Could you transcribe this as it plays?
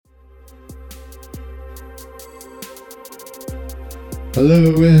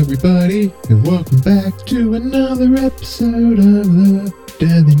Hello everybody, and welcome back to another episode of the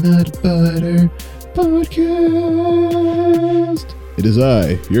Deadly Nut Butter Podcast. It is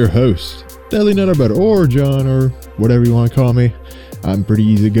I, your host, Deadly Nut Butter, or John, or whatever you want to call me. I'm pretty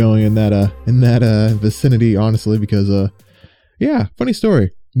easygoing in that vicinity, honestly, because yeah, funny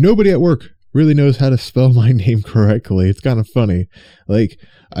story. Nobody at work really knows how to spell my name correctly. It's kind of funny. Like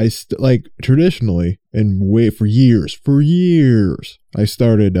traditionally, and for years, I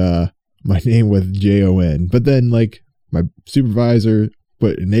started my name with Jon, but then like my supervisor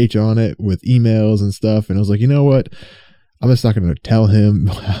put an H on it with emails and stuff, and I was like, you know what? I'm just not going to tell him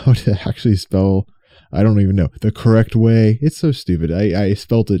how to actually spell. I don't even know the correct way. It's so stupid. I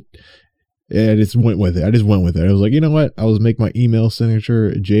spelt it. And I just went with it. I was like, you know what? I'll just make my email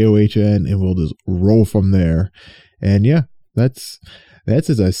signature John, and we'll just roll from there. And yeah, that's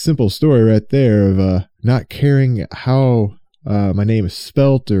just a simple story right there of not caring how my name is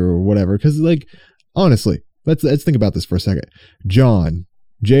spelt or whatever. Because like, honestly, let's think about this for a second. John,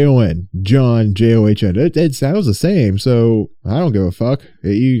 Jon, John, John. It sounds the same, so I don't give a fuck.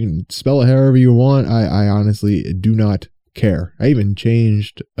 You can spell it however you want. I honestly do not care. I even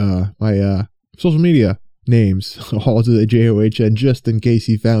changed my social media names all to the John just in case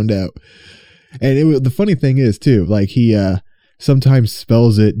he found out. And the funny thing is too, like he sometimes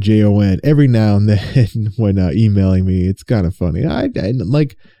spells it Jon every now and then when emailing me. It's kind of funny. I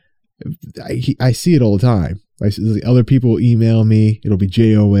see it all the time. I see other people email me, it'll be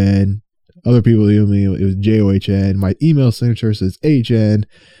Jon. Other people email me, it was John. My email signature says HN.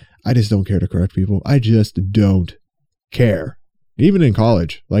 I just don't care to correct people. I just don't care. Even in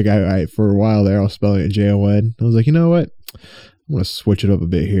college, like I for a while there, I was spelling it Jon. I was like, you know what? I'm gonna switch it up a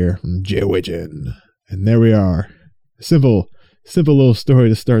bit here. Jon, and there we are. Simple little story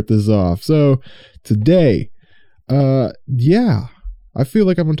to start this off. So today, yeah, I feel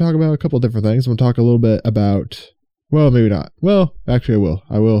like I'm gonna talk about a couple different things. I'm gonna talk a little bit about, well, maybe not. Well, actually, I will.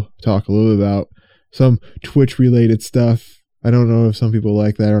 I will talk a little bit about some Twitch related stuff. I don't know if some people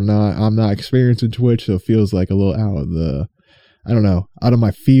like that or not. I'm not experienced with Twitch, so it feels like a little out of my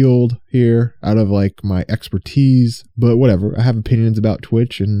field here, out of like my expertise, but whatever. I have opinions about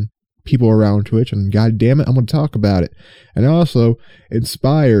Twitch and people around Twitch, and god damn it, I'm going to talk about it. And also,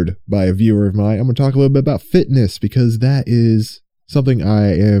 inspired by a viewer of mine, I'm going to talk a little bit about fitness, because that is something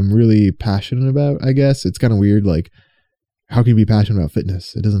I am really passionate about, I guess. It's kind of weird, like, how can you be passionate about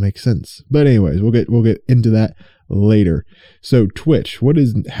fitness? It doesn't make sense. But anyways, we'll get into that later. So Twitch, what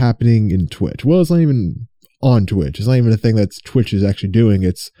is happening in Twitch? Well, it's not even on Twitch. It's not even a thing that Twitch is actually doing.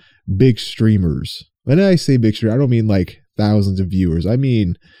 It's big streamers. When I say big streamer, I don't mean like thousands of viewers. I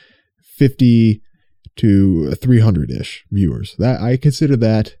mean 50 to 300-ish viewers. That I consider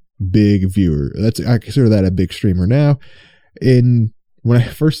that big viewer. I consider that a big streamer. Now, when I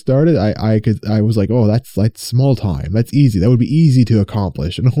first started, I was like, oh, that's like small time. That's easy. That would be easy to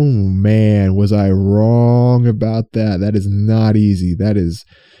accomplish. And oh man, was I wrong about that? That is not easy. That is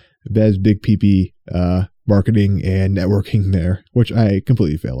big PP marketing and networking there, which I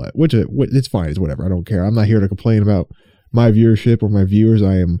completely fail at. Which it's fine. It's whatever. I don't care. I'm not here to complain about my viewership or my viewers.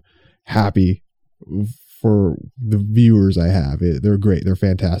 I am happy for the viewers I have. They're great. They're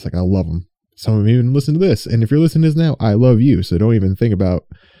fantastic. I love them. Some of them even listen to this, and if you're listening to this now, I love you. So don't even think about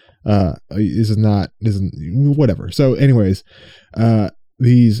whatever. So anyways,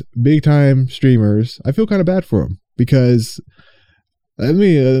 these big time streamers, I feel kind of bad for them, because let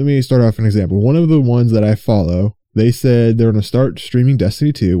me start off an example. One of the ones that I follow, they said they're going to start streaming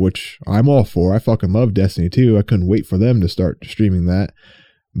Destiny 2, which I'm all for. I fucking love Destiny 2. I couldn't wait for them to start streaming that.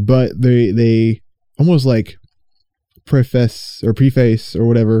 But they almost like preface or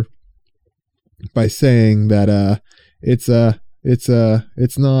whatever by saying that it's not,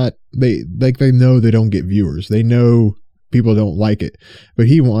 they know they don't get viewers. They know people don't like it, but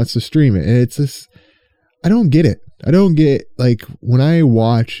he wants to stream it. And it's just, I don't get it. I don't get, like, when I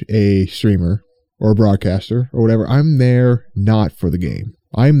watch a streamer or a broadcaster or whatever, I'm there not for the game.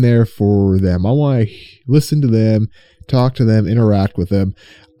 I'm there for them. I want to listen to them, talk to them, interact with them.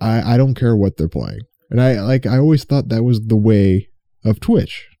 I don't care what they're playing. And I always thought that was the way of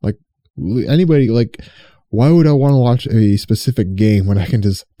Twitch. Like, anybody, like, why would I want to watch a specific game when I can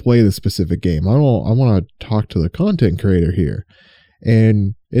just play the specific game? I want to talk to the content creator here.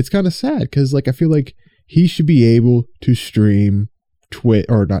 And it's kind of sad, because like I feel like he should be able to stream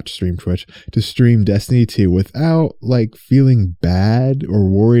to stream Destiny 2 without like feeling bad or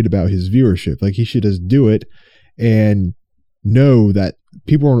worried about his viewership. Like, he should just do it and know that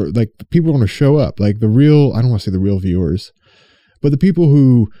people are going to show up. Like, I don't want to say the real viewers, but the people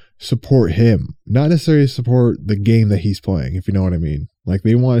who support him, not necessarily support the game that he's playing, if you know what I mean. Like,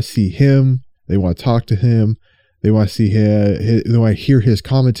 they want to see him, they want to talk to him, they want to see they want to hear his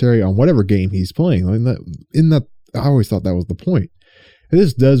commentary on whatever game he's playing. I always thought that was the point. And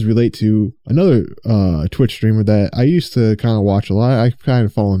this does relate to another Twitch streamer that I used to kind of watch a lot. I've kind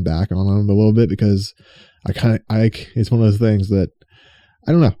of fallen back on him a little bit because it's one of those things that,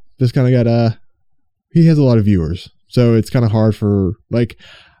 I don't know, just kind of got he has a lot of viewers, so it's kind of hard for, like,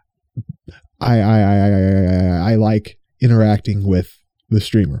 I like interacting with the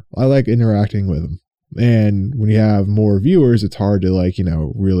streamer. I like interacting with him. And when you have more viewers, it's hard to, like, you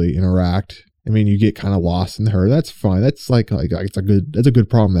know, really interact. I mean, you get kind of lost in her. That's fine. That's that's a good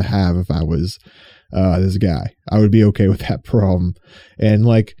problem to have. If I was this guy, I would be okay with that problem. And,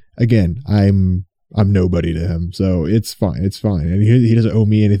 like, again, I'm nobody to him, so it's fine. It's fine. And he doesn't owe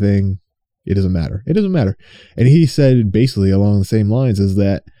me anything. It doesn't matter. It doesn't matter. And he said basically along the same lines is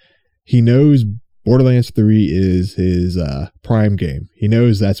that he knows Borderlands 3 is his prime game. He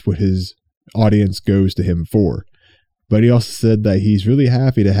knows that's what his audience goes to him for. But he also said that he's really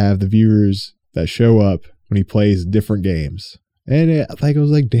happy to have the viewers that show up when he plays different games. And I was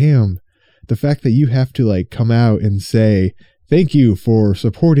like, damn, the fact that you have to, like, come out and say, thank you for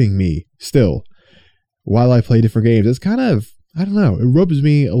supporting me still while I play different games. It's kind of, I don't know, it rubs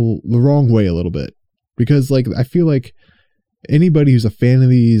me the wrong way a little bit. Because, like, I feel like anybody who's a fan of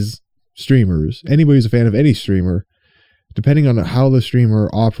these streamers, anybody who's a fan of any streamer, depending on how the streamer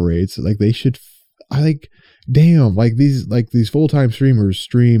operates, like, they should, damn, these full-time streamers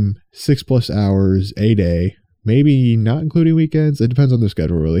stream 6+ hours a day, maybe not including weekends. It depends on their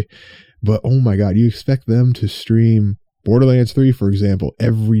schedule, really. But oh my God, you expect them to stream Borderlands 3, for example,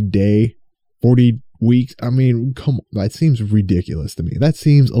 every day, 40 weeks? I mean, come on, that seems ridiculous to me. That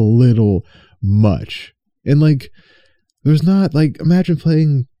seems a little much. And, like, there's not, like, imagine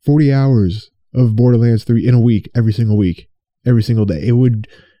playing 40 hours of Borderlands 3 in a week, every single day. It would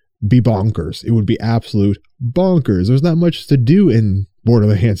be bonkers. It would be absolute bonkers. There's not much to do in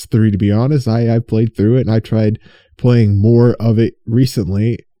Borderlands 3, to be honest. I played through it, and I tried playing more of it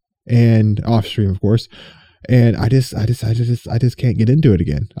recently, and off stream, of course. And I just can't get into it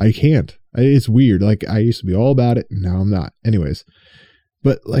again. I can't. It's weird. Like, I used to be all about it, and now I'm not. Anyways,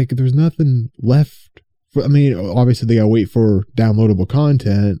 but, like, there's nothing left. I mean, obviously they gotta wait for downloadable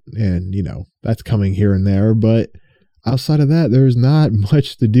content, and, you know, that's coming here and there, but outside of that, there's not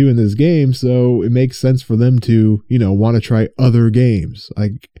much to do in this game, so it makes sense for them to, you know, want to try other games.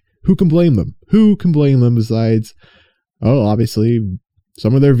 Like, who can blame them? Who can blame them besides, obviously,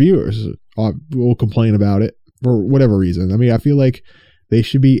 some of their viewers will complain about it for whatever reason. I mean, I feel like they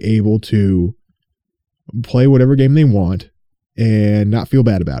should be able to play whatever game they want and not feel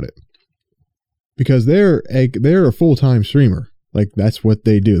bad about it. Because they're a full-time streamer. Like, that's what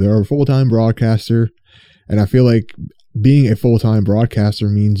they do. They're a full-time broadcaster. And I feel like being a full-time broadcaster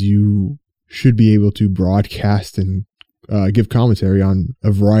means you should be able to broadcast and give commentary on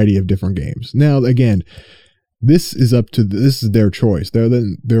a variety of different games. Now, again, this is their choice.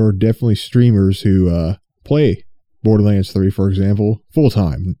 There are definitely streamers who play Borderlands 3, for example,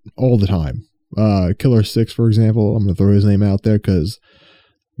 full-time, all the time. Killer 6, for example, I'm going to throw his name out there because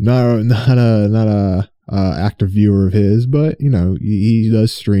not a active viewer of his, but, you know, he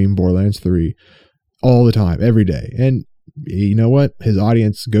does stream Borderlands 3 all the time, every day. And you know what? His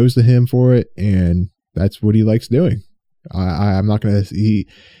audience goes to him for it, and that's what he likes doing. I'm not going to... He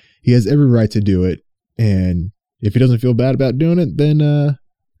has every right to do it, and if he doesn't feel bad about doing it, then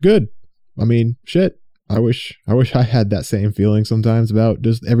good. I mean, shit. I wish I had that same feeling sometimes about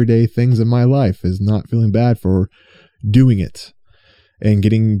just everyday things in my life, is not feeling bad for doing it and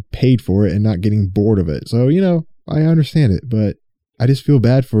getting paid for it and not getting bored of it. So, you know, I understand it, but I just feel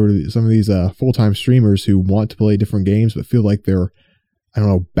bad for some of these full-time streamers who want to play different games but feel like they're, I don't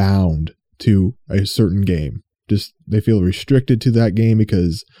know, bound to a certain game. Just, they feel restricted to that game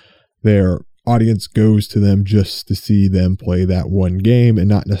because their audience goes to them just to see them play that one game and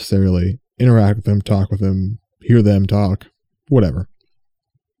not necessarily interact with them, talk with them, hear them talk, whatever.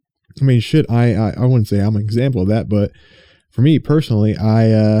 I mean, shit, I wouldn't say I'm an example of that, but for me personally,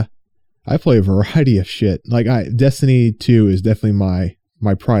 I play a variety of shit. Like, Destiny 2 is definitely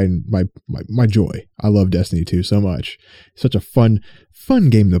my pride, my joy. I love Destiny 2 so much. It's such a fun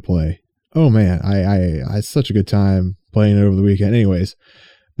game to play. Oh man, I had such a good time playing it over the weekend. Anyways,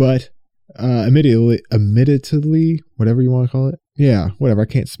 but admittedly, whatever you want to call it. Yeah, whatever. I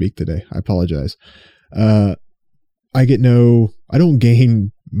can't speak today. I apologize. I don't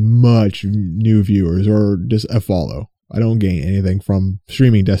gain much new viewers or just a follow. I don't gain anything from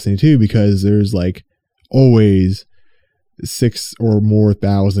streaming Destiny 2 because there's, like, always 6 or more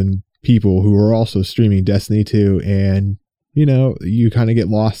thousand people who are also streaming Destiny 2, and you know, you kind of get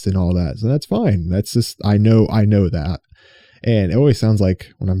lost in all that. So that's fine. That's just, I know that. And it always sounds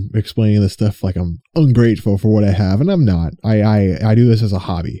like when I'm explaining this stuff, like I'm ungrateful for what I have, and I'm not. I do this as a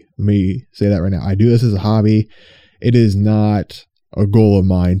hobby. Let me say that right now. I do this as a hobby. It is not a goal of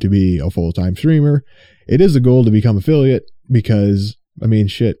mine to be a full-time streamer. It is a goal to become affiliate because, I mean,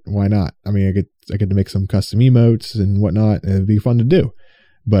 shit, why not? I mean, I get to make some custom emotes and whatnot, and it'd be fun to do.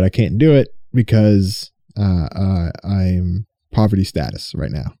 But I can't do it because I'm poverty status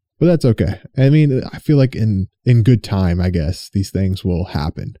right now. But that's okay. I mean, I feel like in good time, I guess, these things will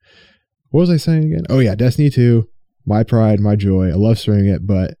happen. What was I saying again? Oh yeah, Destiny 2, my pride, my joy. I love streaming it,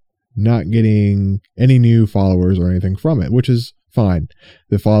 but not getting any new followers or anything from it, which is fine.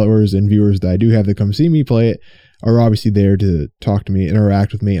 The followers and viewers that I do have that come see me play it are obviously there to talk to me,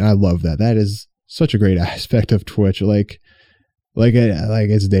 interact with me, and I love that. That is such a great aspect of Twitch. Like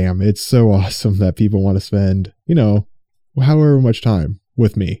it's so awesome that people want to spend, you know, however much time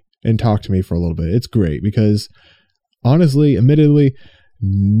with me and talk to me for a little bit. It's great because honestly, admittedly,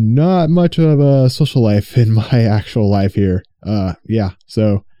 not much of a social life in my actual life here. Yeah.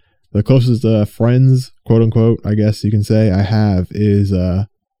 So the closest friends, quote unquote, I guess you can say I have is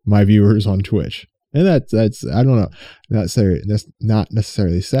my viewers on Twitch. And that's I don't know, that's not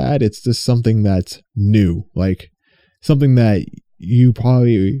necessarily sad. It's just something that's new, like something that you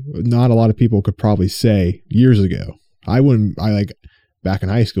probably, not a lot of people could probably say years ago. Back in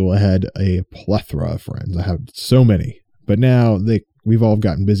high school, I had a plethora of friends. I have so many, but now we've all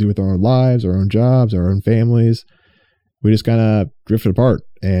gotten busy with our own lives, our own jobs, our own families. We just kind of drifted apart,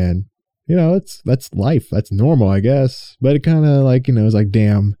 and you know, that's life. That's normal, I guess. But it kind of like, you know, it's like,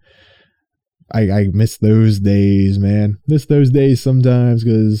 damn, I miss those days, man. Miss those days sometimes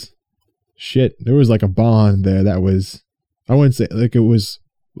because shit, there was like a bond there that was, I wouldn't say like it was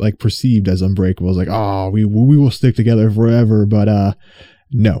like perceived as unbreakable. It's like, oh, we will stick together forever. But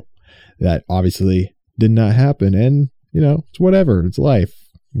no, that obviously did not happen. And you know, it's whatever. It's life.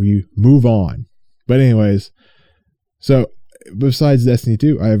 We move on. But anyways, so besides Destiny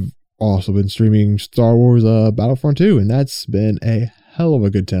 2, I've also been streaming Star Wars Battlefront 2, and that's been a hell of a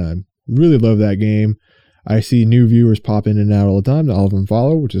good time. Really love that game. I see new viewers pop in and out all the time. All of them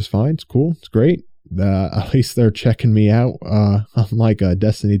follow, which is fine. It's cool. It's great. At least they're checking me out. Unlike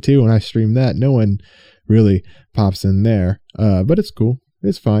Destiny 2, when I stream that, no one really pops in there. But it's cool.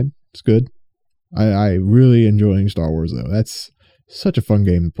 It's fine. It's good. I really enjoying Star Wars though. That's such a fun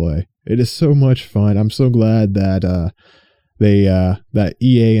game to play. It is so much fun. I'm so glad that that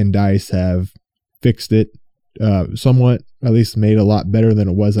EA and DICE have fixed it somewhat, at least made it a lot better than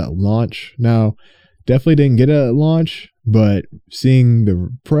it was at launch. Now, definitely didn't get it at launch, but seeing the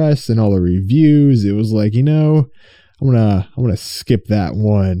press and all the reviews, it was like, you know, I'm gonna skip that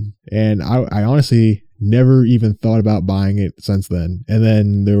one. And I honestly never even thought about buying it since then. And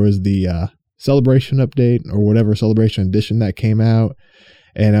then there was the Celebration update or whatever Celebration edition that came out,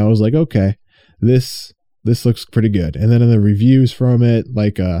 and I was like, okay, this looks pretty good. And then in the reviews from it,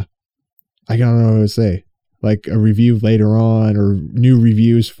 like I don't know what to say, like a review later on or new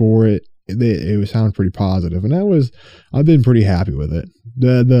reviews for it, it would sound pretty positive, and I've been pretty happy with it.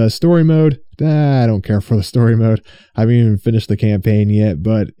 The story mode, I don't care for the story mode. I haven't even finished the campaign yet,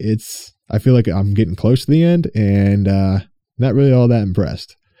 but I feel like I'm getting close to the end, and not really all that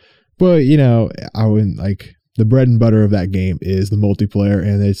impressed. But you know, I wouldn't like, the bread and butter of that game is the multiplayer,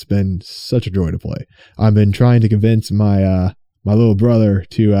 and it's been such a joy to play. I've been trying to convince my my little brother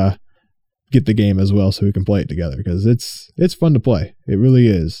to get the game as well so we can play it together, because it's fun to play. It really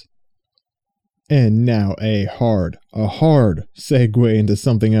is. And now a hard segue into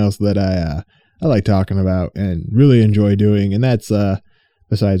something else that I like talking about and really enjoy doing, and that's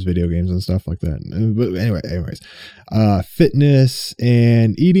besides video games and stuff like that. But anyways, fitness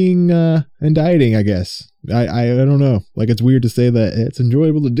and eating and dieting, I guess. I don't know. Like, it's weird to say that it's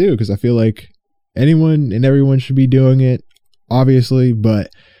enjoyable to do, because I feel like anyone and everyone should be doing it, obviously. But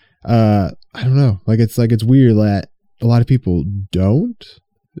I don't know. Like, it's weird that a lot of people don't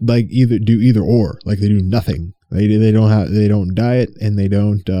like either or. Like, they do nothing. They don't diet, and they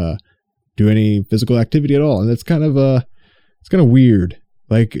don't do any physical activity at all, and it's kind of weird.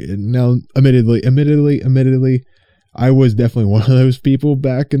 Like, now, admittedly, I was definitely one of those people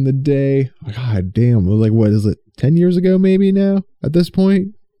back in the day. God damn, like, what is it, 10 years ago maybe now at this point?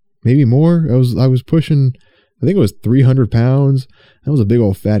 Maybe more. I was pushing, I think it was 300 pounds. I was a big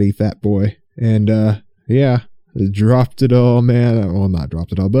old fat boy. And yeah, dropped it all, man. Well, not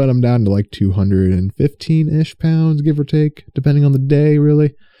dropped it all, but I'm down to like 215-ish pounds, give or take, depending on the day,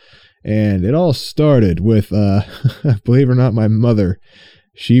 really. And it all started with, believe it or not, my mother.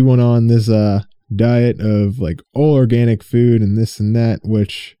 She went on this diet of like all organic food and this and that,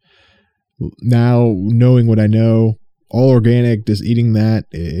 which now knowing what I know, all organic, just eating that,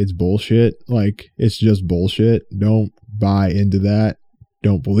 it's bullshit. Like, it's just bullshit. Don't buy into that.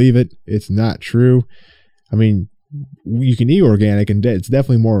 Don't believe it. It's not true. I mean, you can eat organic and it's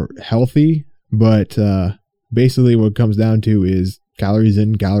definitely more healthy, but basically what it comes down to is calories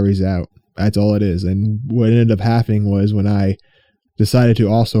in, calories out. That's all it is. And what ended up happening was when I decided to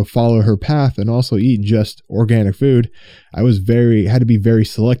also follow her path and also eat just organic food, I had to be very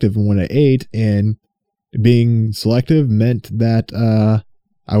selective in what I ate, and being selective meant that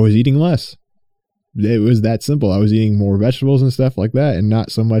I was eating less. It was that simple. I was eating more vegetables and stuff like that, and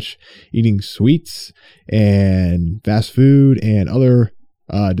not so much eating sweets and fast food and other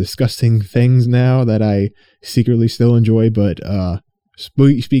disgusting things now that I secretly still enjoy, but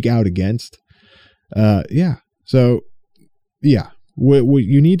speak out against. So what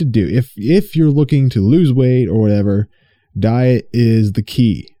you need to do if you're looking to lose weight or whatever, diet is the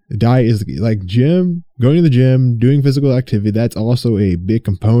key. Diet is the key. Like going to the gym, doing physical activity, that's also a big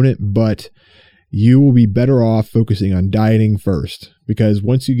component, but you will be better off focusing on dieting first, because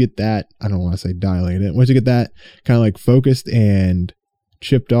once you get that, I don't want to say dialing it, once you get that kind of like focused and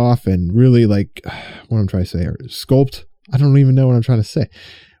chipped off and really like, what I'm trying to say, or sculpt, I don't even know what I'm trying to say.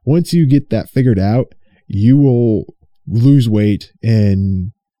 Once you get that figured out, you will lose weight,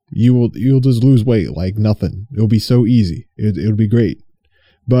 and you'll just lose weight like nothing. It'll be so easy. It'll be great.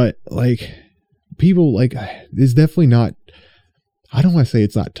 But like, people, like, it's definitely not, I don't want to say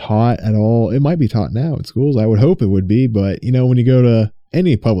it's not taught at all. It might be taught now in schools. I would hope it would be, but you know, when you go to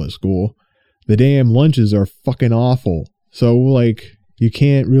any public school, the damn lunches are fucking awful. So like, you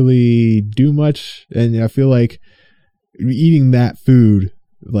can't really do much, and I feel like eating that food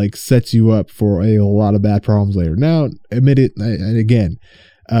like sets you up for a lot of bad problems later. Now, admit it, and again,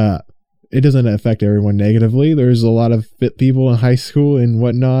 it doesn't affect everyone negatively. There's a lot of fit people in high school and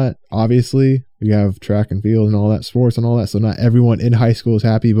whatnot. Obviously, you have track and field and all that, sports and all that. So not everyone in high school is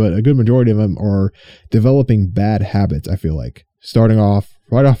happy, but a good majority of them are developing bad habits. I feel like starting off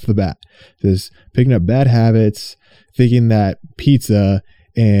right off the bat, just picking up bad habits, thinking that pizza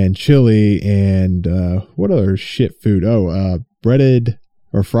and chili and what other shit food? Breaded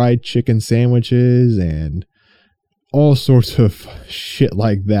or fried chicken sandwiches and all sorts of shit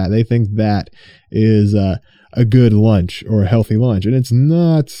like that. They think that is a good lunch or a healthy lunch, and it's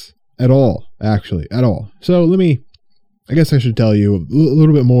not at all, actually, at all. So I guess I should tell you a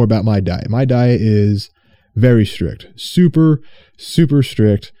little bit more about my diet. My diet is very strict, super, super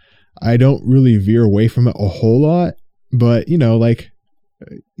strict. I don't really veer away from it a whole lot, but you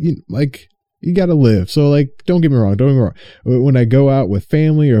gotta live. So like, don't get me wrong. When I go out with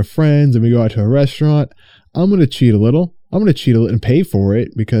family or friends and we go out to a restaurant, I'm going to cheat a little. And pay for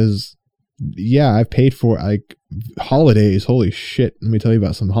it, because I've paid for like holidays. Holy shit. Let me tell you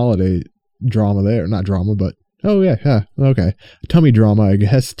about some holiday drama there. Not drama, but okay. Tummy drama, I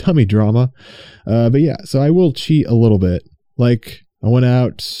guess. Tummy drama. But yeah, so I will cheat a little bit. Like, I went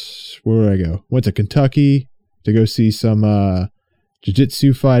out, where did I go? Went to Kentucky to go see some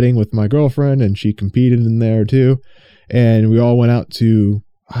jiu-jitsu fighting with my girlfriend, and she competed in there too. And we all went out to,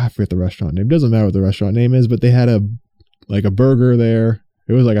 I forget the restaurant name. Doesn't matter what the restaurant name is, but they had a burger there.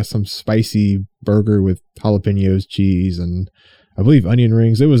 It was like some spicy burger with jalapenos, cheese, and I believe onion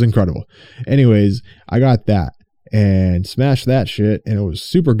rings. It was incredible. Anyways, I got that and smashed that shit, and it was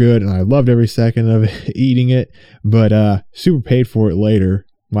super good, and I loved every second of eating it, but super paid for it later.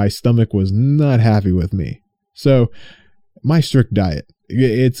 My stomach was not happy with me. So my strict diet,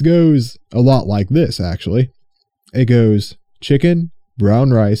 it goes a lot like this, actually. It goes chicken,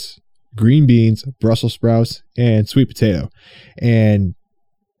 brown rice, green beans, Brussels sprouts, and sweet potato. And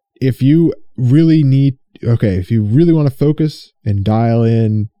if you really want to focus and dial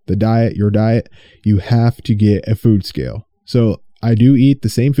in your diet, you have to get a food scale. So I do eat the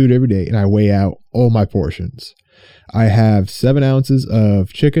same food every day, and I weigh out all my portions. I have 7 ounces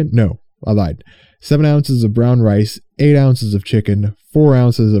of chicken. No, I lied. 7 ounces of brown rice, 8 ounces of chicken, 4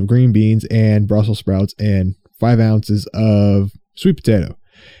 ounces of green beans and Brussels sprouts, and 5 ounces of sweet potato.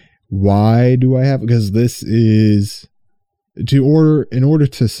 Why do I have? Because this is in order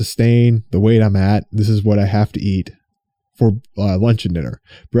to sustain the weight I'm at, this is what I have to eat for lunch and dinner.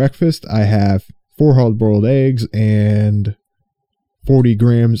 Breakfast, I have 4 hard-boiled eggs and 40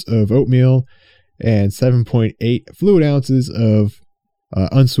 grams of oatmeal and 7.8 fluid ounces of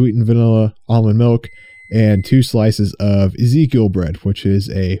unsweetened vanilla almond milk and 2 slices of Ezekiel bread, which is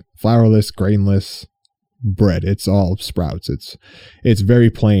a flourless, grainless bread. It's all sprouts. It's very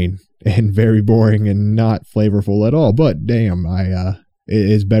plain. and very boring and not flavorful at all. But damn, it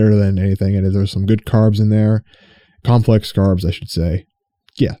is better than anything. And there's some good carbs in there, complex carbs, I should say.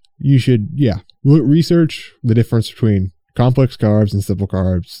 Yeah, you should. Yeah, research the difference between complex carbs and simple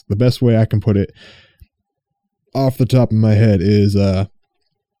carbs. The best way I can put it off the top of my head is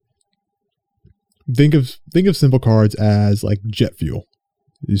think of simple carbs as like jet fuel.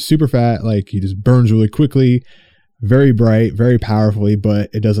 It's super fat, like he just burns really quickly, very bright, very powerfully, but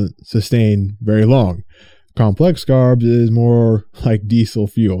it doesn't sustain very long. Complex carbs is more like diesel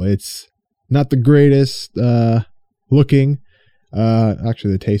fuel. It's not the greatest looking.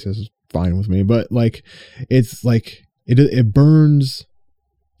 Actually, the taste is fine with me, but like it's like it burns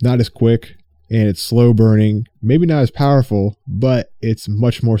not as quick, and it's slow burning, maybe not as powerful, but it's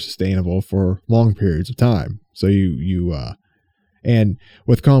much more sustainable for long periods of time. So and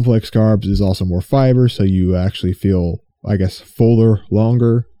with complex carbs is also more fiber, so you actually feel, I guess, fuller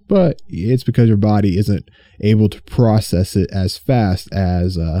longer, but it's because your body isn't able to process it as fast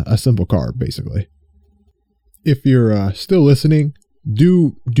as a simple carb, basically. If you're still listening,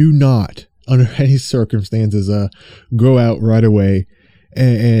 do not, under any circumstances, go out right away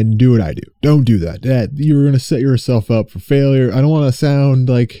and do what I do. Don't do that. You're going to set yourself up for failure. I don't want to sound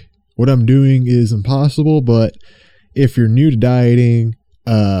like what I'm doing is impossible, but if you're new to dieting,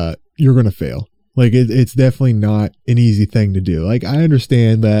 you're going to fail. Like it's definitely not an easy thing to do. Like I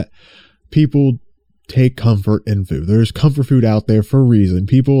understand that people take comfort in food. There's comfort food out there for a reason.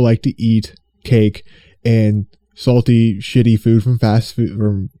 People like to eat cake and salty, shitty food from fast food,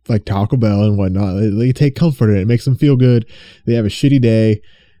 from like Taco Bell and whatnot. They take comfort in it. It makes them feel good. They have a shitty day.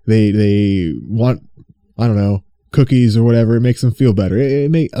 They want, I don't know, cookies or whatever. It makes them feel better. I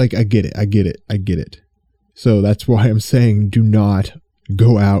get it. So that's why I'm saying do not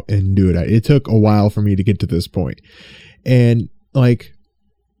go out and do it. It took a while for me to get to this point. And like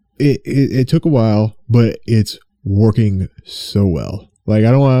it took a while, but it's working so well. Like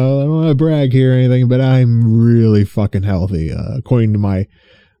I don't want to brag here or anything, but I'm really fucking healthy according to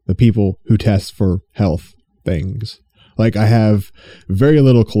the people who test for health things. Like I have very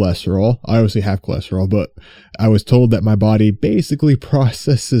little cholesterol. I obviously have cholesterol, but I was told that my body basically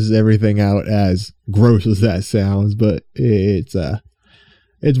processes everything out, as gross as that sounds, but it's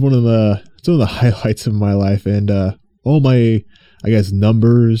one of the highlights of my life, and all my, I guess,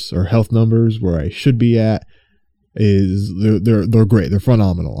 numbers or health numbers where I should be at is they're great. They're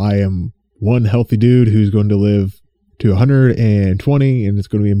phenomenal. I am one healthy dude who's going to live to 120, and it's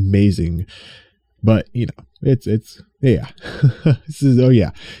going to be amazing. But you know, it's yeah. This is, oh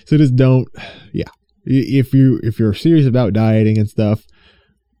yeah. So just don't, yeah. If you're serious about dieting and stuff,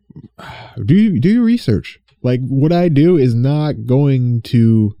 do your research. Like what I do is not going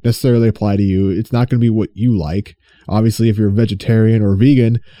to necessarily apply to you. It's not going to be what you like. Obviously, if you're a vegetarian or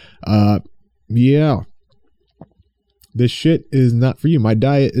vegan, yeah, this shit is not for you. My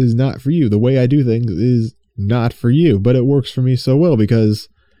diet is not for you. The way I do things is not for you, but it works for me so well because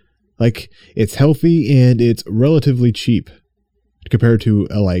like it's healthy and it's relatively cheap compared to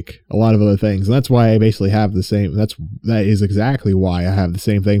like a lot of other things. And that's why I basically have the same. That is exactly why I have the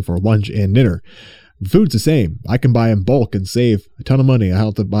same thing for lunch and dinner. Food's the same. I can buy in bulk and save a ton of money. I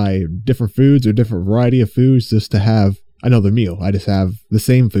have to buy different foods or different variety of foods just to have another meal. I just have the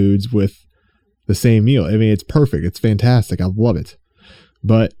same foods with the same meal. I mean, it's perfect. It's fantastic. I love it.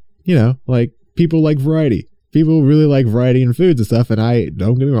 But, you know, like people like variety. People really like variety in foods and stuff. And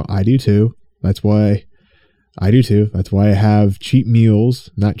don't get me wrong, I do too. That's why I have cheat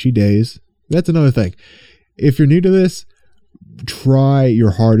meals, not cheat days. That's another thing. If you're new to this, try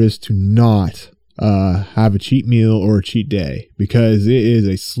your hardest to not have a cheat meal or a cheat day, because it is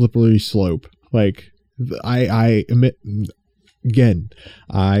a slippery slope. Like I admit, again,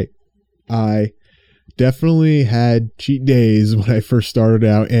 I definitely had cheat days when I first started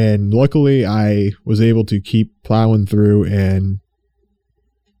out, and luckily I was able to keep plowing through and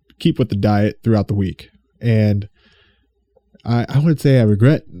keep with the diet throughout the week. And I would say I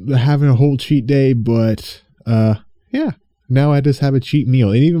regret having a whole cheat day, but yeah, now I just have a cheat meal.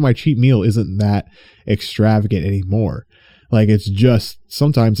 And even my cheat meal isn't that extravagant anymore. Like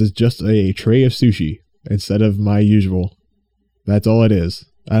sometimes it's just a tray of sushi instead of my usual. That's all it is.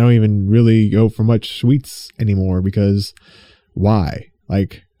 I don't even really go for much sweets anymore because why?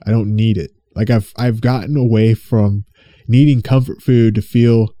 Like I don't need it. Like I've gotten away from needing comfort food to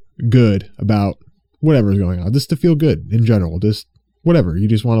feel good about whatever's going on, just to feel good in general, just whatever. You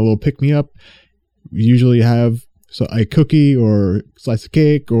just want a little pick me up. You usually have a cookie or slice of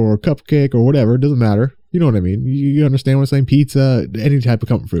cake or cupcake or whatever. It doesn't matter. You know what I mean? You understand what I'm saying? Pizza, any type of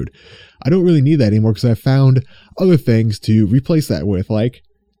comfort food. I don't really need that anymore because I found other things to replace that with, like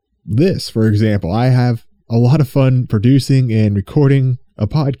this, for example. I have a lot of fun producing and recording a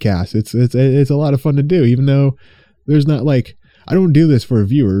podcast. It's a lot of fun to do, even though there's not like, I don't do this for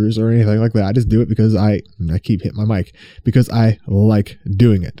viewers or anything like that. I just do it because I keep hitting my mic because I like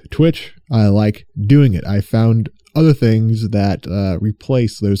doing it. Twitch, I like doing it. I found other things that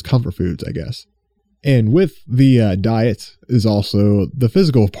replace those comfort foods, I guess. And with the diet is also the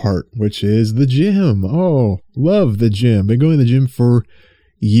physical part, which is the gym. Oh, love the gym. Been going to the gym for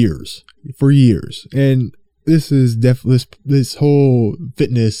years. And this is this whole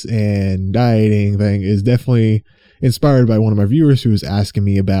fitness and dieting thing is definitely inspired by one of my viewers who was asking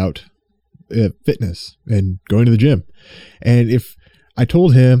me about fitness and going to the gym. And if I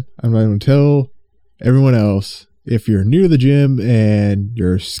told him, I'm going to tell everyone else, if you're new to the gym and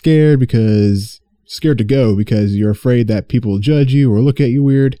you're scared to go because you're afraid that people will judge you or look at you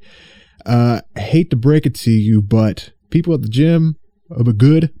weird, I hate to break it to you, but people at the gym, a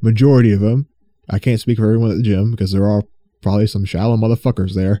good majority of them, I can't speak for everyone at the gym because there are probably some shallow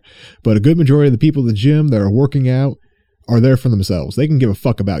motherfuckers there, but a good majority of the people at the gym that are working out are there for themselves. They can give a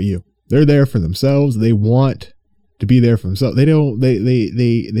fuck about you. They're there for themselves. They want to be there for themselves. They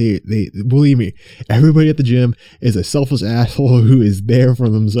believe me, everybody at the gym is a selfish asshole who is there for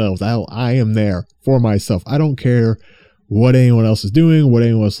themselves. I am there for myself. I don't care what anyone else is doing, what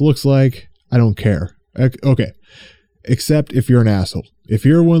anyone else looks like. I don't care. Okay. Except if you're an asshole. If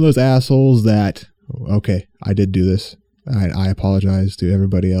you're one of those assholes that, okay, I did do this. I apologize to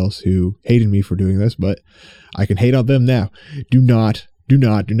everybody else who hated me for doing this, but I can hate on them now. Do not,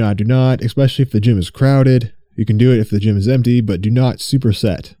 especially if the gym is crowded. You can do it if the gym is empty, but do not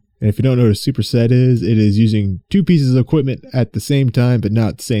superset. And if you don't know what a superset is, it is using two pieces of equipment at the same time, but not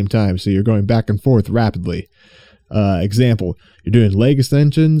at the same time. So you're going back and forth rapidly. Example, you're doing leg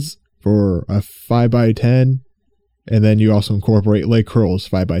extensions for a 5x10. And then you also incorporate leg curls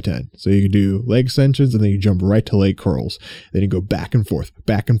 5x10. So you can do leg extensions and then you jump right to leg curls. Then you go back and forth.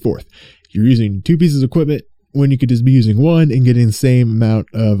 You're using two pieces of equipment when you could just be using one and getting the same amount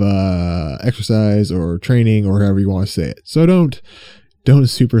of exercise or training or however you want to say it. So don't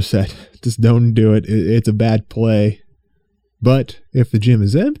superset. Just don't do it. It's a bad play. But if the gym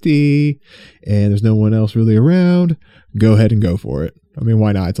is empty and there's no one else really around, go ahead and go for it. I mean,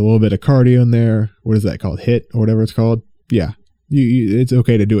 why not? It's a little bit of cardio in there. What is that called? HIIT or whatever it's called. Yeah, it's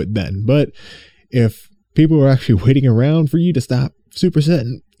okay to do it then. But if people are actually waiting around for you to stop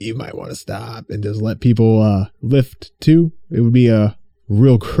supersetting, you might want to stop and just let people lift too. It would be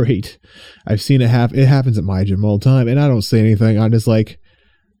real great. I've seen it happen. It happens at my gym all the time, and I don't say anything. I'm just like,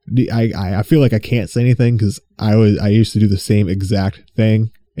 I feel like I can't say anything because I used to do the same exact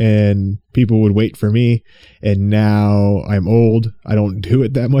thing. And people would wait for me, and now I'm old. I don't do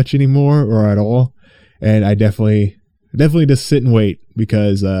it that much anymore or at all. And I definitely just sit and wait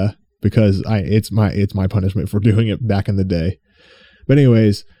because it's my punishment for doing it back in the day. But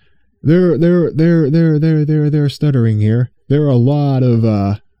anyways, they're stuttering here. There are a lot of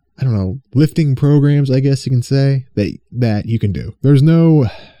I don't know, lifting programs, I guess you can say, that you can do. I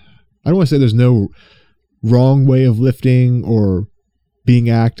don't want to say there's no wrong way of lifting or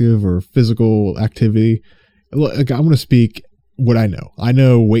being active or physical activity. Look, I'm going to speak what I know. I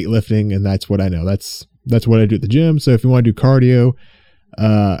know weightlifting, and that's what I know. That's what I do at the gym. So if you want to do cardio,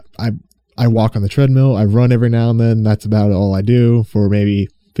 I walk on the treadmill. I run every now and then. That's about all I do for maybe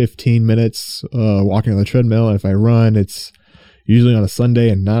 15 minutes walking on the treadmill. And if I run, it's usually on a Sunday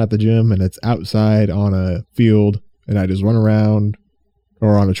and not at the gym, and it's outside on a field, and I just run around,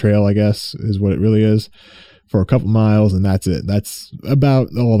 or on a trail, I guess is what it really is, for a couple miles, and that's it. That's about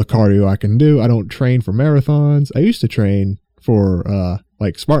all the cardio I can do. I don't train for marathons. I used to train for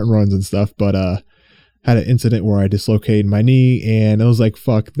like Spartan runs and stuff, but had an incident where I dislocated my knee, and I was like,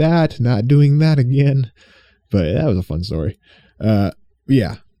 fuck that, not doing that again. But that was a fun story.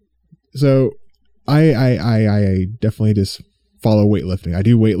 Yeah. So I definitely just follow weightlifting. I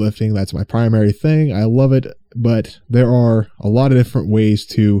do weightlifting. That's my primary thing. I love it, but there are a lot of different ways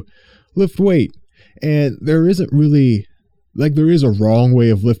to lift weight. And there isn't really, like, there is a wrong way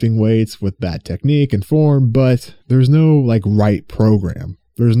of lifting weights with that technique and form, but there's no like right program.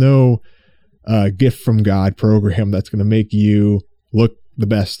 There's no gift from God program that's going to make you look the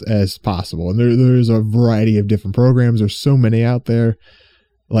best as possible. And there's a variety of different programs. There's so many out there.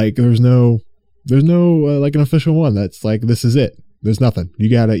 Like there's no like an official one that's like, this is it. There's nothing.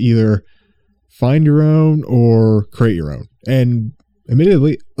 You got to either find your own or create your own. And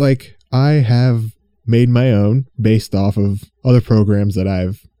admittedly, like, I have made my own based off of other programs that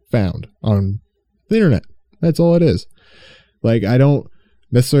I've found on the internet. That's all it is. Like, I don't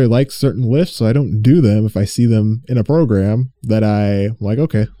necessarily like certain lifts, so I don't do them if I see them in a program that I'm like,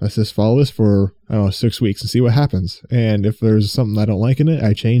 okay, let's just follow this for, I don't know, 6 weeks and see what happens. And if there's something I don't like in it,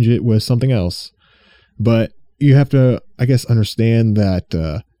 I change it with something else. But you have to, I guess, understand that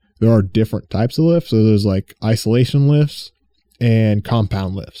there are different types of lifts. So there's like isolation lifts and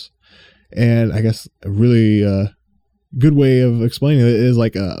compound lifts. And I guess a really good way of explaining it is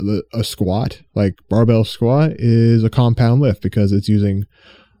like a squat, like barbell squat is a compound lift because it's using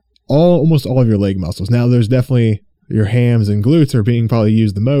almost all of your leg muscles. Now there's definitely your hams and glutes are being probably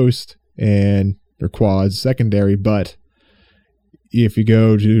used the most and your quads secondary, but if you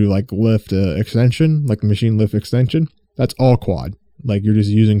go to like lift extension, like the machine lift extension, that's all quad. Like you're just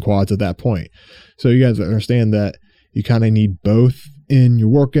using quads at that point. So you guys understand that you kind of need both in your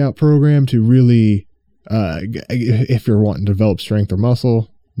workout program to really, if you're wanting to develop strength or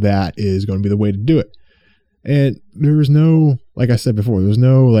muscle, that is going to be the way to do it. And there's no, like I said before, there's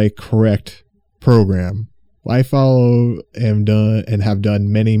no like correct program. I follow and have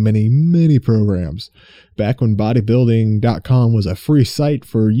done many programs. Back when bodybuilding.com was a free site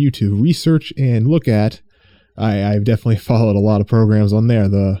for you to research and look at, I've definitely followed a lot of programs on there.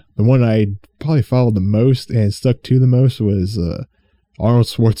 The one I probably followed the most and stuck to the most was Arnold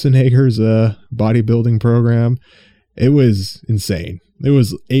Schwarzenegger's bodybuilding program. It was insane. It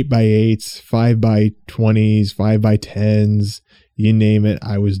was 8x8s, 5x20s, 5x10s, you name it.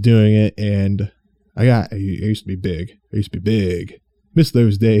 I was doing it, and I used to be big. Miss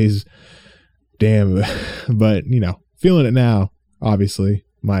those days. Damn. But, feeling it now, obviously.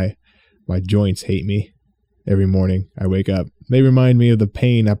 My joints hate me every morning I wake up. They remind me of the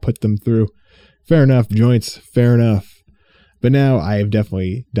pain I put them through. Fair enough, joints, fair enough. But now I've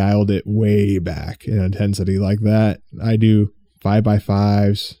definitely dialed it way back in intensity like that. I do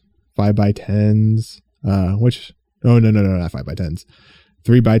 5x5s, 5x10s, no, not 5x10s.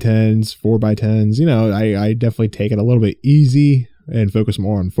 3x10s, 4x10s. I definitely take it a little bit easy and focus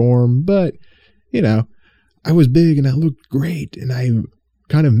more on form. But, I was big and I looked great and I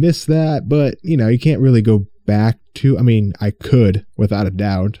kind of miss that. But, you can't really go back to, I could without a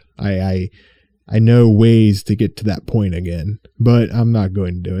doubt. I know ways to get to that point again, but I'm not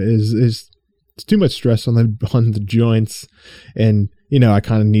going to do it. It's too much stress on the joints, and I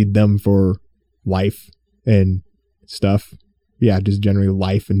kind of need them for life and stuff. Yeah, just generally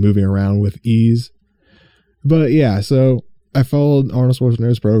life and moving around with ease. But yeah, so I followed Arnold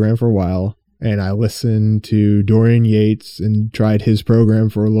Schwarzenegger's program for a while, and I listened to Dorian Yates and tried his program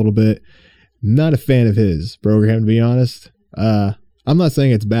for a little bit. Not a fan of his program, to be honest. I'm not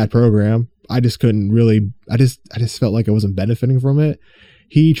saying it's a bad program. I just couldn't really, I just felt like I wasn't benefiting from it.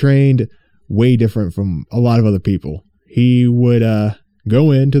 He trained way different from a lot of other people. He would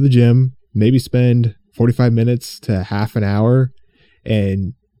go into the gym, maybe spend 45 minutes to half an hour,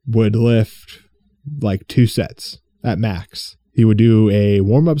 and would lift like 2 sets at max. He would do a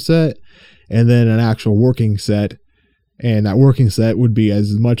warm-up set and then an actual working set. And that working set would be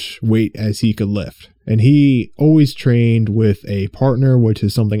as much weight as he could lift. And he always trained with a partner, which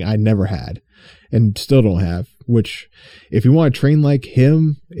is something I never had and still don't have, which if you want to train like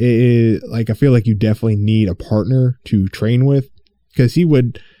him, I feel like you definitely need a partner to train with, because he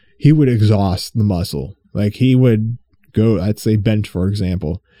would exhaust the muscle. Like he would go, I'd say bench, for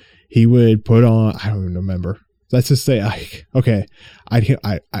example. He would put on, I don't even remember. Let's just say, okay, I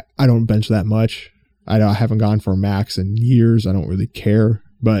don't bench that much. I haven't gone for a max in years. I don't really care.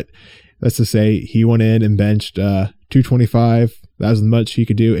 But let's just say he went in and benched 225. That was as much he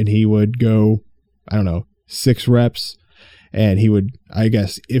could do. And he would go, 6 reps. And he would, I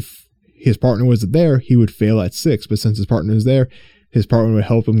guess, if his partner wasn't there, he would fail at 6. But since his partner was there, his partner would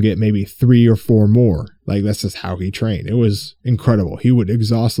help him get maybe 3 or 4 more. Like, that's just how he trained. It was incredible. He would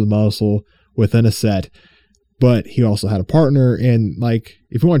exhaust the muscle within a set. But he also had a partner. And like,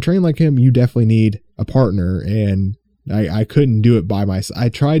 if you want to train like him, you definitely need a partner. And I couldn't do it by myself. I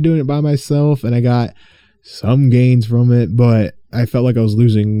tried doing it by myself and I got some gains from it, but I felt like I was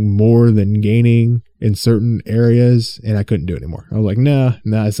losing more than gaining in certain areas, and I couldn't do it anymore. I was like, nah,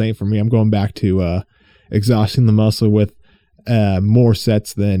 this ain't for me. I'm going back to exhausting the muscle with more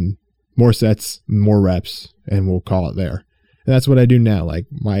sets, more reps, and we'll call it there. And that's what I do now. Like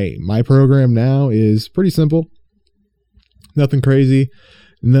my program now is pretty simple. Nothing crazy,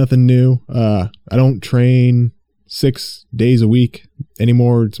 nothing new. I don't train 6 days a week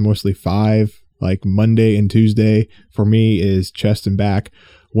anymore. It's mostly 5. Like Monday and Tuesday for me is chest and back.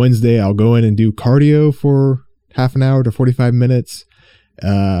 Wednesday I'll go in and do cardio for half an hour to 45 minutes.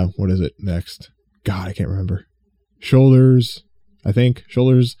 What is it next? God, I can't remember. Shoulders, I think.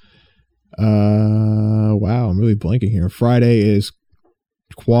 Shoulders. Wow, I'm really blanking here. Friday is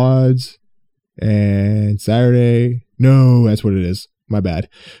quads, and Saturday. No, that's what it is. My bad.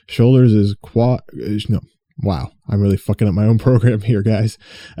 Shoulders is quad. No. Wow. I'm really fucking up my own program here, guys.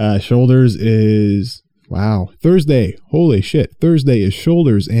 Shoulders is, wow. Thursday. Holy shit. Thursday is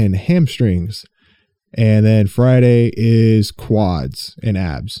shoulders and hamstrings. And then Friday is quads and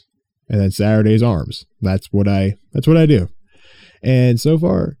abs. And then Saturday is arms. That's what I do. And so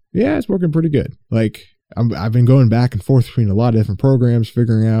far, yeah, it's working pretty good. Like, I've been going back and forth between a lot of different programs,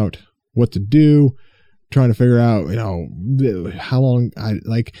 figuring out what to do, trying to figure out, how long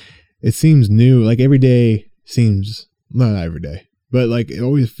it seems new. Like every day seems, not every day, but like it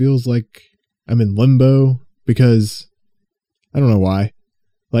always feels like I'm in limbo because I don't know why.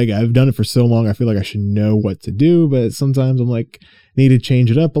 Like I've done it for so long. I feel like I should know what to do, but sometimes I'm like, need to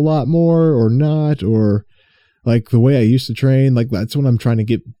change it up a lot more or not, or like the way I used to train. Like that's what I'm trying to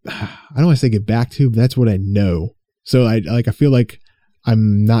get. I don't want to say get back to, but that's what I know. So I feel like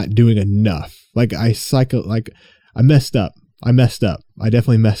I'm not doing enough. Like I messed up. I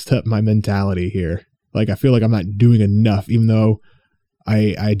definitely messed up my mentality here. Like I feel like I'm not doing enough, even though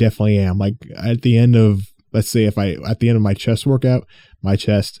I definitely am. Like at the end of, let's say at the end of my chest workout, my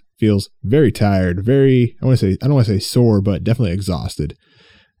chest feels very tired, I don't want to say sore, but definitely exhausted.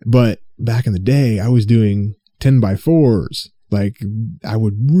 But back in the day, I was doing 10x4s. Like I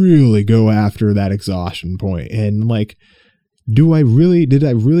would really go after that exhaustion point. And like, did I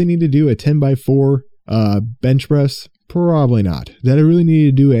really need to do a 10x4 bench press? Probably not. Did I really need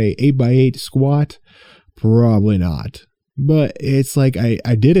to do a 8x8 squat? Probably not. But it's like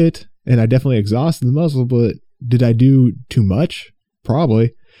I did it and I definitely exhausted the muscle, but did I do too much?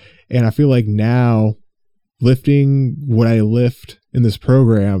 Probably. And I feel like now lifting what I lift in this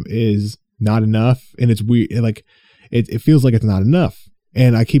program is not enough. And it's weird. Like it feels like it's not enough.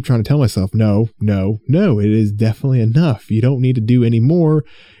 And I keep trying to tell myself, no, it is definitely enough. You don't need to do any more.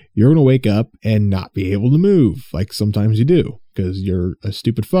 You're going to wake up and not be able to move. Like sometimes you do, because you're a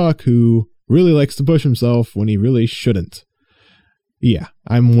stupid fuck who really likes to push himself when he really shouldn't. Yeah,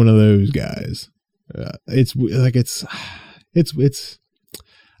 I'm one of those guys. It's I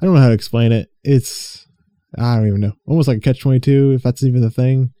don't know how to explain it. I don't even know. Almost like a catch-22, if that's even a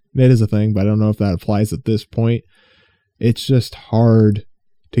thing. It is a thing, but I don't know if that applies at this point. It's just hard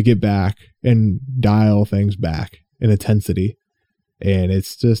to get back and dial things back in intensity. And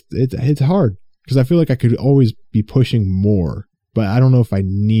it's hard because I feel like I could always be pushing more, but I don't know if I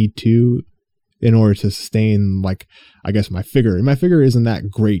need to in order to sustain, like, I guess my figure. And my figure isn't that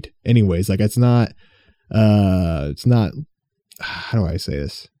great anyways. Like it's not, how do I say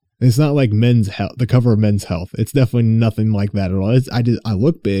this? It's not like Men's Health, the cover of Men's Health. It's definitely nothing like that at all. I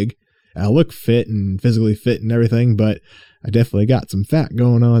look big, I look fit and physically fit and everything, but I definitely got some fat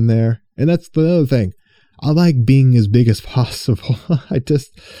going on there. And that's the other thing. I like being as big as possible. I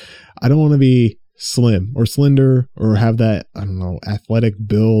don't want to be slim or slender or have that, I don't know, athletic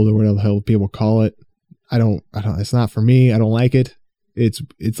build or whatever the hell people call it. It's not for me. I don't like it.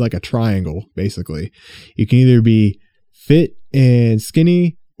 It's like a triangle, basically. You can either be fit and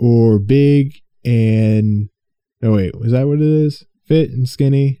skinny or big and, no wait, is that what it is? Fit and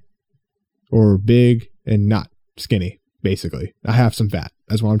skinny or big and not skinny, basically. I have some fat.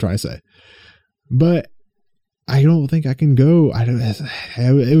 That's what I'm trying to say. But I don't think I can go.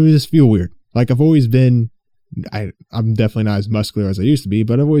 It would just feel weird. Like I've always been, I'm definitely not as muscular as I used to be,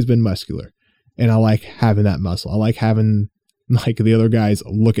 but I've always been muscular. And I like having that muscle. I like having like the other guys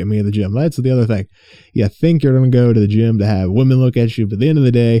look at me at the gym. That's the other thing. You think you're going to go to the gym to have women look at you, but at the end of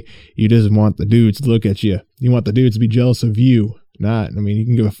the day, you just want the dudes to look at you. You want the dudes to be jealous of you. You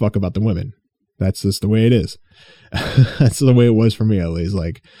can give a fuck about the women. That's just the way it is. That's the way it was for me, at least.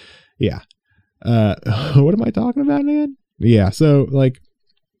 Like, yeah. What am I talking about, man? Yeah. So like,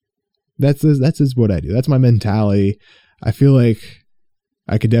 that's just what I do. That's my mentality. I feel like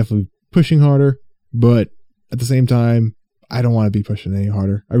I could definitely be pushing harder, but at the same time, I don't want to be pushing any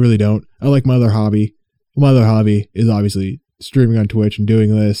harder. I really don't. I like my other hobby. My other hobby is obviously streaming on Twitch and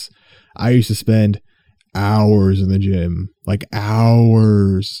doing this. I used to spend hours in the gym, like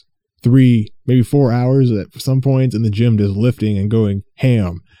hours, 3, maybe 4 hours at some points in the gym, just lifting and going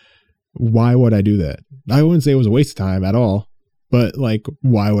ham. Why would I do that? I wouldn't say it was a waste of time at all, but like,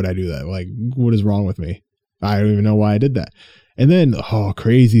 why would I do that? Like, what is wrong with me? I don't even know why I did that. And then,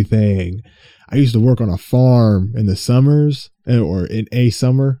 crazy thing. I used to work on a farm in the summers, or in a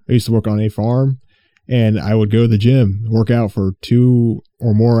summer. I used to work on a farm, and I would go to the gym, work out for 2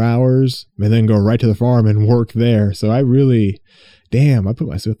 or more hours, and then go right to the farm and work there. So I put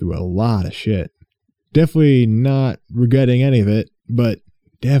myself through a lot of shit. Definitely not regretting any of it, but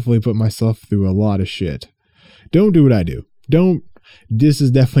definitely put myself through a lot of shit. Don't do what I do. Don't this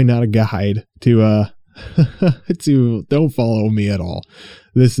is definitely not a guide to to don't follow me at all.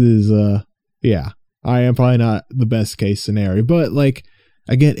 This is yeah, I am probably not the best case scenario, but like,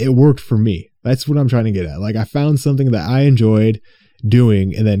 again, it worked for me. That's what I'm trying to get at. Like, I found something that I enjoyed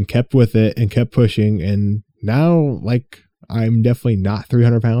doing and then kept with it and kept pushing. And now, like, I'm definitely not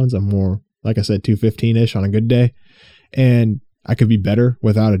 300 pounds. I'm more, like I said, 215-ish on a good day. And I could be better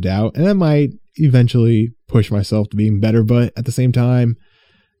without a doubt. And I might eventually push myself to being better. But at the same time,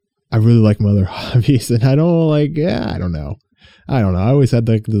 I really like my other hobbies. And I don't like, I don't know. I always had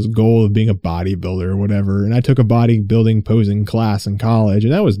like this goal of being a bodybuilder or whatever. And I took a bodybuilding posing class in college.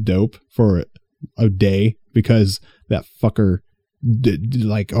 And that was dope for a day because that fucker did,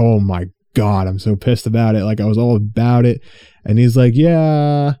 like, oh my God, I'm so pissed about it. Like, I was all about it. And he's like,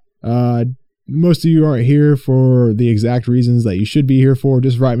 yeah, most of you aren't here for the exact reasons that you should be here for.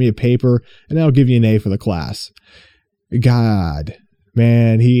 Just write me a paper and I'll give you an A for the class. God,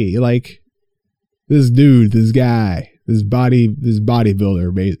 man, he like this dude, this guy, this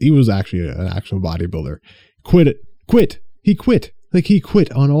bodybuilder, he was actually an actual bodybuilder. He quit. Like, he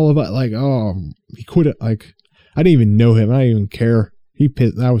quit on all of it. Like, oh, he quit it. Like, I didn't even know him. I didn't even care.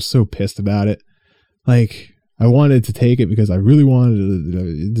 I was so pissed about it. Like, I wanted to take it because I really wanted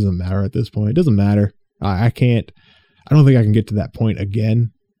to. It doesn't matter at this point. It doesn't matter. I can't. I don't think I can get to that point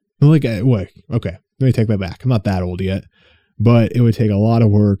again. Like, wait, okay, let me take that back. I'm not that old yet, but it would take a lot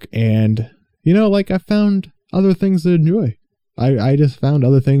of work. And, you know, like, I found other things to enjoy. I just found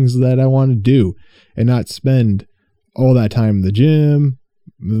other things that I want to do and not spend all that time in the gym.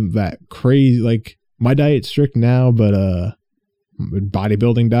 That crazy, like, my diet's strict now, but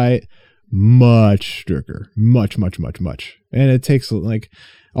bodybuilding diet, much stricter, much. And it takes like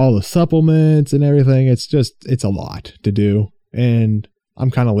all the supplements and everything. It's a lot to do. And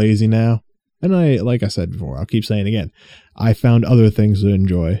I'm kind of lazy now. And like I said before, I'll keep saying again, I found other things to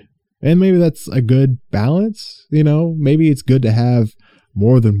enjoy. And maybe that's a good balance. You know, maybe it's good to have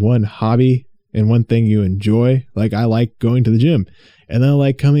more than one hobby and one thing you enjoy. Like, I like going to the gym, and then I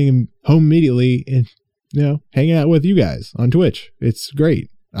like coming home immediately and, you know, hanging out with you guys on Twitch. It's great.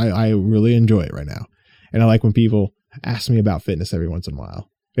 I really enjoy it right now. And I like when people ask me about fitness every once in a while.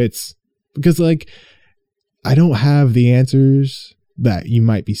 It's because, like, I don't have the answers that you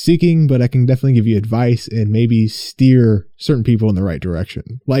might be seeking, but I can definitely give you advice and maybe steer certain people in the right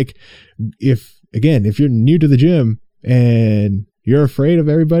direction. Like, if you're new to the gym and you're afraid of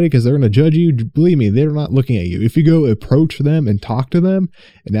everybody because they're going to judge you, believe me, they're not looking at you. If you go approach them and talk to them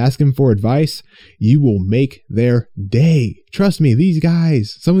and ask them for advice, you will make their day. Trust me,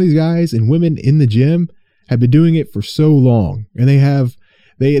 some of these guys and women in the gym have been doing it for so long, and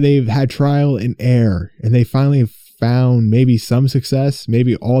they've had trial and error, and they finally found maybe some success,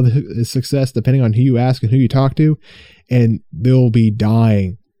 maybe all the success, depending on who you ask and who you talk to, and they'll be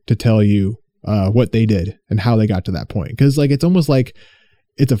dying to tell you what they did and how they got to that point. Because, like, it's almost like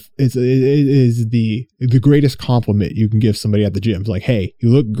it is the greatest compliment you can give somebody at the gym. It's like, hey, you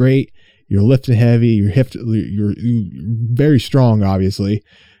look great, you're lifting heavy, you're very strong, obviously.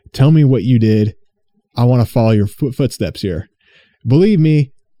 Tell me what you did. I want to follow your footsteps here. Believe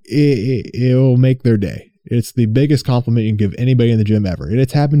me, it'll make their day. It's the biggest compliment you can give anybody in the gym ever. And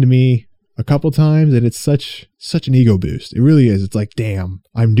it's happened to me a couple times, and it's such an ego boost. It really is. It's like, damn,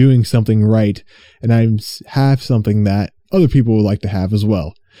 I'm doing something right, and I have something that other people would like to have as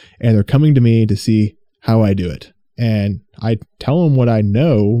well. And they're coming to me to see how I do it. And I tell them what I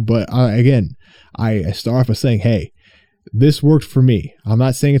know, but again, I start off by saying, hey, this worked for me. I'm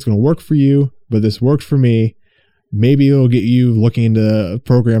not saying it's going to work for you, but this worked for me. Maybe it'll get you looking into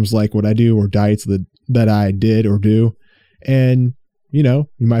programs like what I do, or diets that I did or do. And, you know,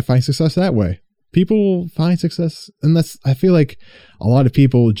 you might find success that way. People find success. And I feel like a lot of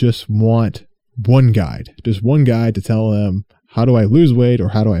people just want one guide to tell them, how do I lose weight, or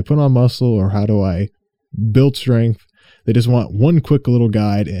how do I put on muscle, or how do I build strength? They just want one quick little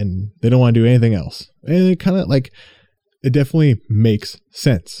guide, and they don't want to do anything else. And it kind of like, it definitely makes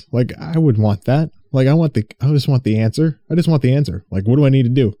sense. Like, I would want that. Like, I just want the answer. Like, what do I need to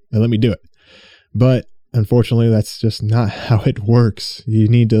do? And let me do it. But unfortunately, that's just not how it works. You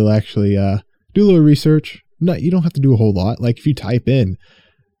need to actually do a little research. You don't have to do a whole lot. Like, if you type in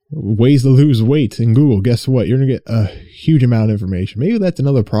ways to lose weight in Google, guess what? You're going to get a huge amount of information. Maybe that's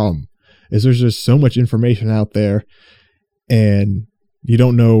another problem, is there's just so much information out there, and you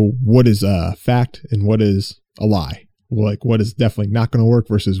don't know what is a fact and what is a lie. Like, what is definitely not going to work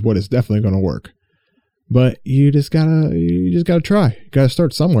versus what is definitely going to work. But you just gotta try. You gotta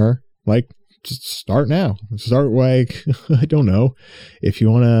start somewhere. Like, just start now. Start like, I don't know. If you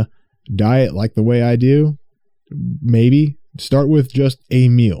want to diet like the way I do, maybe start with just a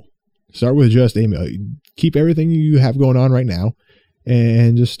meal. Keep everything you have going on right now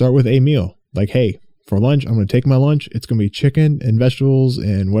and just start with a meal. Like, hey, for lunch, I'm going to take my lunch. It's going to be chicken and vegetables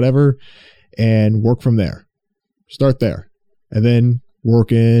and whatever, and work from there. Start there. And then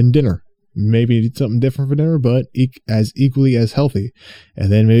work in dinner. Maybe something different for dinner, but as equally as healthy.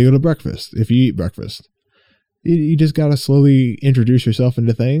 And then maybe go to breakfast if you eat breakfast. You just got to slowly introduce yourself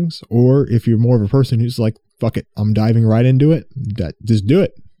into things. Or if you're more of a person who's like, fuck it, I'm diving right into it, just do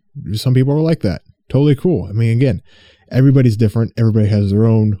it. Some people are like that. Totally cool. I mean, again, everybody's different. Everybody has their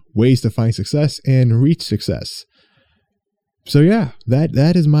own ways to find success and reach success. So yeah,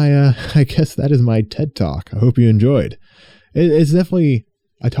 that is my, I guess that is my TED Talk. I hope you enjoyed. It's definitely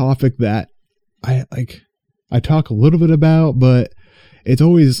a topic that I talk a little bit about, but it's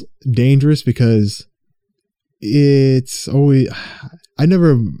always dangerous because I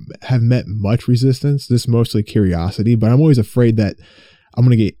never have met much resistance. This is mostly curiosity, but I'm always afraid that I'm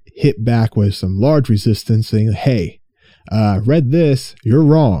going to get hit back with some large resistance saying, hey, read this, you're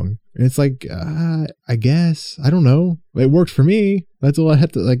wrong. And it's like, I guess, I don't know. It worked for me. That's all I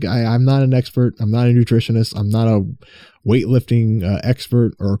have to, like, I'm not an expert. I'm not a nutritionist. I'm not a weightlifting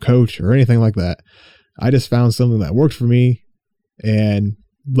expert or coach or anything like that. I just found something that worked for me and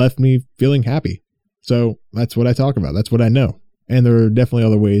left me feeling happy. So that's what I talk about. That's what I know. And there are definitely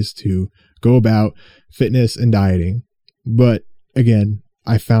other ways to go about fitness and dieting. But again,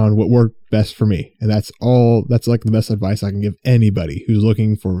 I found what worked best for me. And that's like the best advice I can give anybody who's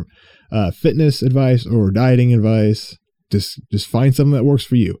looking for fitness advice or dieting advice. Just find something that works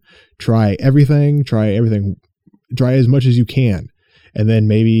for you. Try everything, try as much as you can. And then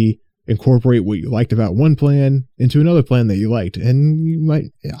maybe incorporate what you liked about one plan into another plan that you liked. And you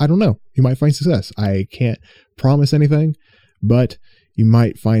might find success. I can't promise anything, but you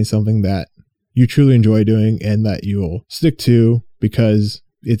might find something that you truly enjoy doing and that you'll stick to because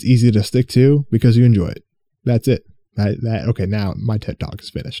it's easy to stick to because you enjoy it. That's it. Okay, now my TED Talk is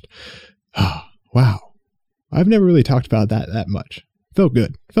finished. Oh, wow. I've never really talked about that much. Felt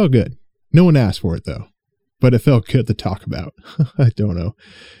good. No one asked for it though, but it felt good to talk about. I don't know.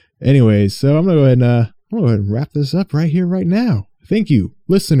 Anyways, so I'm going to go ahead and wrap this up right here, right now. Thank you,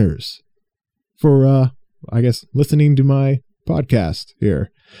 listeners, for, listening to my podcast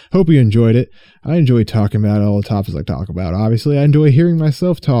here. Hope you enjoyed it. I enjoy talking about all the topics I talk about. Obviously, I enjoy hearing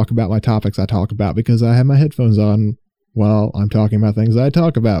myself talk about my topics I talk about because I have my headphones on while I'm talking about things I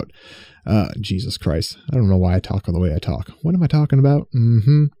talk about. Jesus Christ. I don't know why I talk the way I talk. What am I talking about?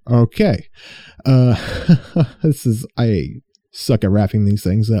 Okay. I suck at wrapping these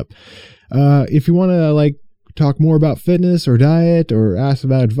things up. If you want to talk more about fitness or diet or ask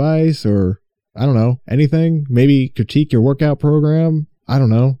about advice or I don't know, anything, maybe critique your workout program. I don't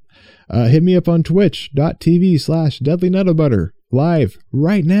know. Hit me up on twitch.tv/deadlynuttabutter live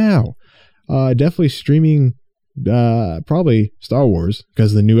right now. Definitely streaming probably Star Wars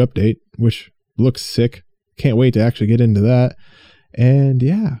because of the new update, which looks sick. Can't wait to actually get into that. And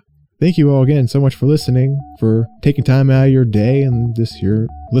yeah, thank you all again so much for listening, for taking time out of your day and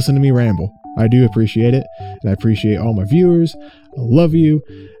listen to me ramble. I do appreciate it, and I appreciate all my viewers. I love you,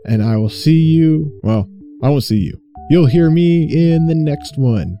 and I will see you. Well, I won't see you. You'll hear me in the next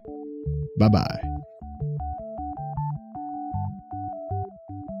one. Bye-bye.